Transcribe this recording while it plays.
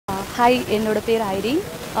Hi, என்னோட பேர் Erie.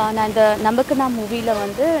 நான் இந்த நமக்கு நான் மூவியில்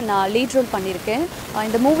வந்து நான் லீட் ரோல் பண்ணியிருக்கேன்.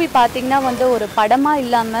 இந்த மூவி பார்த்திங்கன்னா வந்து ஒரு படமாக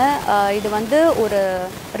இல்லாமல் இது வந்து ஒரு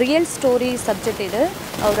ரியல் ஸ்டோரி சப்ஜெக்ட். இது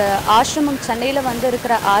ஒரு ஆசிரமம், சென்னையில் வந்து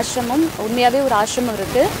இருக்கிற ஆசிரமம், உண்மையாகவே ஒரு ஆசிரமம்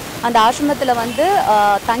இருக்குது. அந்த ஆசிரமத்தில் வந்து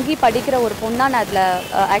தங்கி படிக்கிற ஒரு பொண்ணாக நான் அதில்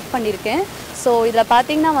ஆக்ட் பண்ணியிருக்கேன். ஸோ இதில்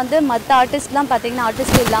பார்த்திங்கன்னா வந்து மற்ற ஆர்டிஸ்ட்லாம் பார்த்திங்கன்னா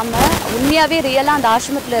ஆர்டிஸ்ட் இல்லாமல் உண்மையாகவே ரியலாக அந்த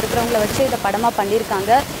ஆசிரமத்தில் இருக்கிறவங்கள வச்சு இதை படமாக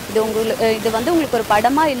பண்ணியிருக்காங்க. இது வந்து உங்களுக்கு ஒரு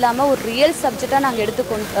படமாக இல்லாமல் ஒரு ரியல் சப்ஜெக்டாக நாங்கள் எடுத்து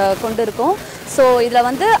கொண்டு இருக்கோம். ஸோ இதில்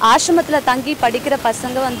வந்து ஆசிரமத்தில் தங்கி படிக்கிற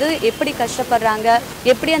பசங்க வந்து எப்படி கஷ்டப்படுறாங்க,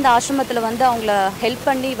 எப்படி அந்த ஆசிரமத்தில் வந்து அவங்கள ஹெல்ப்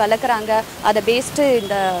பண்ணி வளர்க்குறாங்க, அதை பேஸ்டு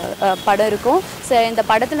இந்த படம் இருக்கும். ஸோ இந்த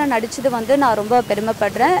படத்தில் நடித்தது வந்து நான் ரொம்ப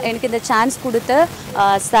பெருமைப்படுறேன். எனக்கு இந்த சான்ஸ் கொடுத்த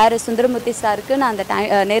சார் சுந்தரமூர்த்தி சாருக்கு நான்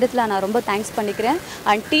அந்த நேரத்தில் நான் ரொம்ப தேங்க்ஸ் பண்ணிக்கிறேன்.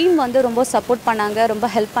 அண்ட் டீம் வந்து ரொம்ப சப்போர்ட் பண்ணாங்க, ரொம்ப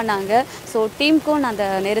ஹெல்ப் பண்ணாங்க. ஸோ டீமுக்கும் நான் அந்த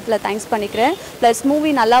நேரத்தில் தேங்க்ஸ் பண்ணிக்கிறேன். ப்ளஸ்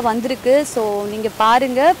மூவி நல்லா வந்திருக்கு. ஸோ நீங்கள்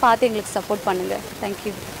பாருங்கள், பார்த்து எங்களுக்கு சப்போர்ட் பண்ணுங்கள்.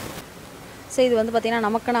 தேங்க்யூ. ஸோ இது வந்து பார்த்திங்கன்னா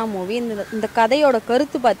நமக்கு நான் மூவி. இந்த கதையோட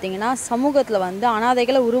கருத்து பார்த்திங்கன்னா சமூகத்தில் வந்து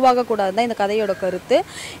அனாதைகளை உருவாகக்கூடாது தான் இந்த கதையோட கருத்து.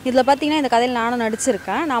 இதில் பார்த்திங்கன்னா இந்த கதையில் நானும்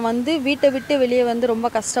நடிச்சிருக்கேன். நான் வந்து வீட்டை விட்டு வெளியே வந்து ரொம்ப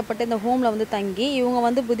கஷ்டப்பட்டு இந்த ஹோமில் வந்து தங்கி இவங்க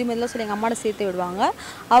வந்து புத்திமதிலாம் சொல்லி எங்கள் அம்மாட்ட சேர்த்து விடுவாங்க.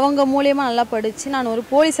 அவங்க மூலியமாக நல்லா படித்து நான் ஒரு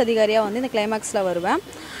போலீஸ் அதிகாரியாக வந்து இந்த கிளைமேக்ஸில் வருவேன்.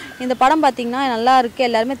 இந்த படம் பார்த்திங்கன்னா நல்லா இருக்குது.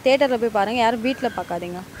 எல்லாருமே தேட்டரில் போய் பாருங்கள், யாரும் வீட்டில்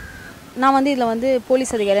பார்க்காதீங்க. நான் வந்து இதில் வந்து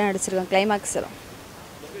போலீஸ் அதிகாரியாக நடிச்சிருக்கேன் கிளைமேக்ஸில்.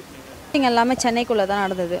 எல்லாமே சென்னைக்குள்ளே தான்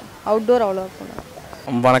நடந்தது, அவுட்டோர் அவ்வளோ.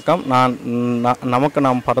 வணக்கம், நான் நமக்கு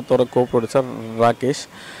நாம் படத்தோட கோ ப்ரொடியூசர் ராகேஷ்.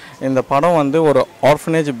 இந்த படம் வந்து ஒரு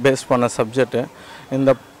ஆர்ஃபனேஜ் பேஸ் பண்ண சப்ஜெக்ட்டு.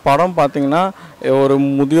 இந்த படம் பார்த்திங்கன்னா ஒரு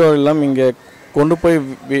முதியோர் இல்லம் இங்கே கொண்டு போய்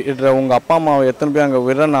விடுற உங்கள் அப்பா அம்மாவை எத்தனை போய் அங்கே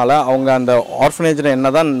விடுறனால அவங்க அந்த ஆர்ஃபனேஜில்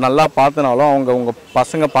என்ன தான் நல்லா பார்த்தனாலும் அவங்க உங்கள்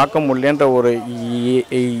பசங்க பார்க்க முடியலன்ற ஒரு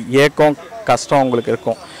ஏக்கம் கஷ்டம் அவங்களுக்கு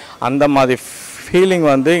இருக்கும். அந்த மாதிரி ஃபீலிங்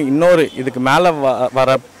வந்து இன்னொரு இதுக்கு மேலே வர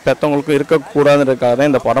பெற்றவங்களுக்கும் இருக்கக்கூடாதுன்றதுக்காக தான்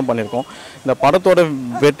இந்த படம் பண்ணியிருக்கோம். இந்த படத்தோட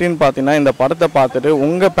வெற்றின்னு பார்த்தீங்கன்னா இந்த படத்தை பார்த்துட்டு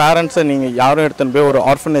உங்கள் பேரண்ட்ஸை நீங்கள் யாரும் எடுத்துன்னு போய் ஒரு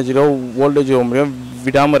ஆர்ஃபனேஜோ ஓல்டேஜ் ஹோம்லையோ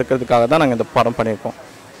விடாமல் இருக்கிறதுக்காக தான் நாங்கள் இந்த படம் பண்ணியிருக்கோம்.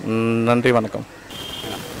 நன்றி, வணக்கம்.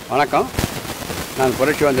 வணக்கம், நான்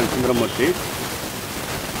புரட்சிவேந்தன் சுந்தரமூர்த்தி.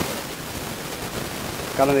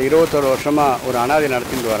 கடந்த 21 வருஷமாக ஒரு அனாதை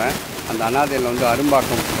நடத்திட்டு வரேன். அந்த அனாதையில் வந்து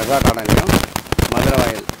அரும்பாக்கம் ரெசா கார்டன்லையும்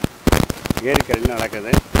மதுரவாயல் ஏரிக்கரையில்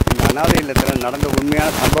நடக்குது. இந்த அனாதை இல்லத்தில் நடந்த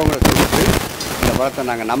உண்மையான சம்பவங்களை சொல்லிட்டு இந்த படத்தை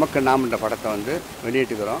நாங்கள் நமக்கு நாம் என்ற படத்தை வந்து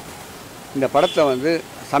வெளியிட்டுக்கிறோம். இந்த படத்தை வந்து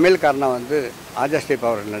சமையல்காரனாக வந்து ஆஜாஸ்டேப்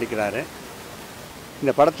அவர்கள் நடிக்கிறாரு.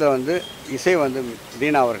 இந்த படத்தில் வந்து இசை வந்து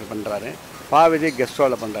தீனா அவர்கள் பண்ணுறாரு. விஜய் கெஸ்ட்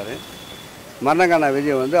ரோலில் பண்ணுறாரு. மரணகான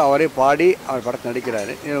விஜய் வந்து அவரே பாடி அவர் படத்தை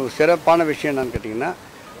நடிக்கிறாரு. இது ஒரு சிறப்பான விஷயம் என்னன்னு கேட்டிங்கன்னா,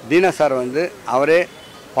 தீனா சார் வந்து அவரே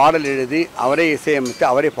பாடல் எழுதி அவரே இசையமைத்து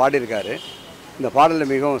அவரே பாடியிருக்காரு. இந்த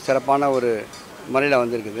பாடலில் மிகவும் சிறப்பான ஒரு முறையில்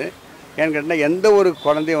வந்திருக்குது. ஏன்னு கேட்டால் எந்த ஒரு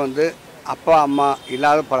குழந்தையும் வந்து அப்பா அம்மா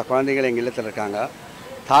இல்லாத பல குழந்தைகள் எங்கள் இல்லத்தில் இருக்காங்க.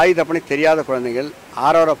 தாய் தப்பனே தெரியாத குழந்தைகள்,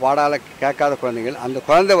 ஆரோட பாடால கேட்காத குழந்தைகள். அந்த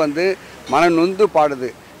குழந்தை வந்து மன நொந்து பாடுது,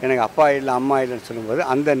 எனக்கு அப்பா இல்லை அம்மா இல்லைன்னு சொல்லும்போது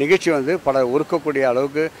அந்த நிகழ்ச்சி வந்து உருக்கக்கூடிய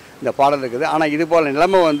அளவுக்கு இந்த பாடல் இருக்குது. ஆனால் இது போல்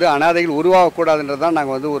நிலைமை வந்து அனாதைகள் உருவாகக்கூடாதுன்றது தான்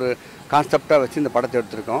நாங்கள் வந்து ஒரு கான்செப்டாக வச்சு இந்த படத்தை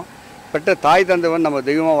எடுத்திருக்கோம். பெற்ற தாய் தந்தவன் நம்ம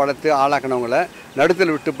தெய்வமாக வளர்த்து ஆளாக்கினவங்கள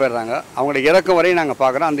நடுத்தில் விட்டு போயிடுறாங்க. அவங்களோட இறக்கும் வரையும் நாங்கள்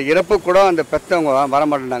பார்க்குறோம். அந்த இறப்பு கூட அந்த பெற்றவங்க வர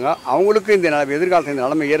மாட்டேங்கிறாங்க. அவங்களுக்கும் இந்த எதிர்காலத்தில் இந்த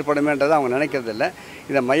நிலைமை ஏற்படுமேன்றதை அவங்க நினைக்கிறதில்ல.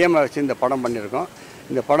 இதை மையமாக வச்சு இந்த படம் பண்ணியிருக்கோம்.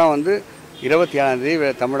 இந்த படம் வந்து 27ஆம்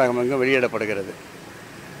தேதி தமிழகம் எங்கும் வெளியிடப்படுகிறது.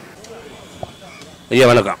 ஐயா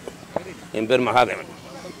வணக்கம், என் பேர் மகாதேவன்.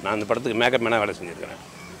 நான் இந்த படத்துக்கு மேக்கப் மேனாக வேலை செஞ்சுருக்கிறேன்.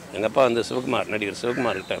 எங்கள் அப்பா வந்து சிவகுமார், நடிகர்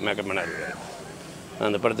சிவகுமார்கிட்ட மேக்கப் மேனாக இருக்கார். நான்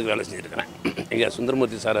இந்த படத்துக்கு வேலை செஞ்சுருக்கிறேன். ஐயா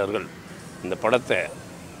சுந்தரமூர்த்தி சார் அவர்கள் இந்த படத்தை,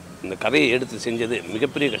 இந்த கதையை எடுத்து செஞ்சது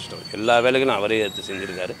மிகப்பெரிய கஷ்டம். எல்லா வேலைகளும் அவரே எடுத்து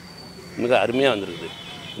செஞ்சுருக்காரு. மிக அருமையாக வந்திருக்குது.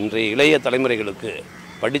 இன்றைய இளைய தலைமுறைகளுக்கு,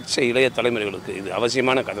 படித்த இளைய தலைமுறைகளுக்கு இது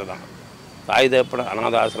அவசியமான கதை தான். தாய் தகப்பன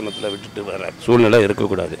அநாத ஆசிரமத்தில் விட்டுட்டு வர சூழ்நிலை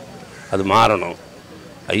இருக்கக்கூடாது, அது மாறணும்.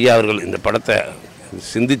 ஐயா அவர்கள் இந்த படத்தை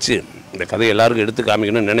சிந்தித்து இந்த கதையை எல்லாருக்கும் எடுத்து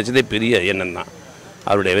காமிக்கணும்னு நினச்சதே பெரிய எண்ணம் தான்.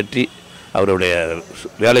 அவருடைய வெற்றி, அவருடைய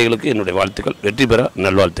வேலைகளுக்கு என்னுடைய வாழ்த்துக்கள். வெற்றி பெற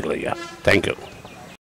நல்வாழ்த்துக்கள் ஐயா. தேங்க்யூ.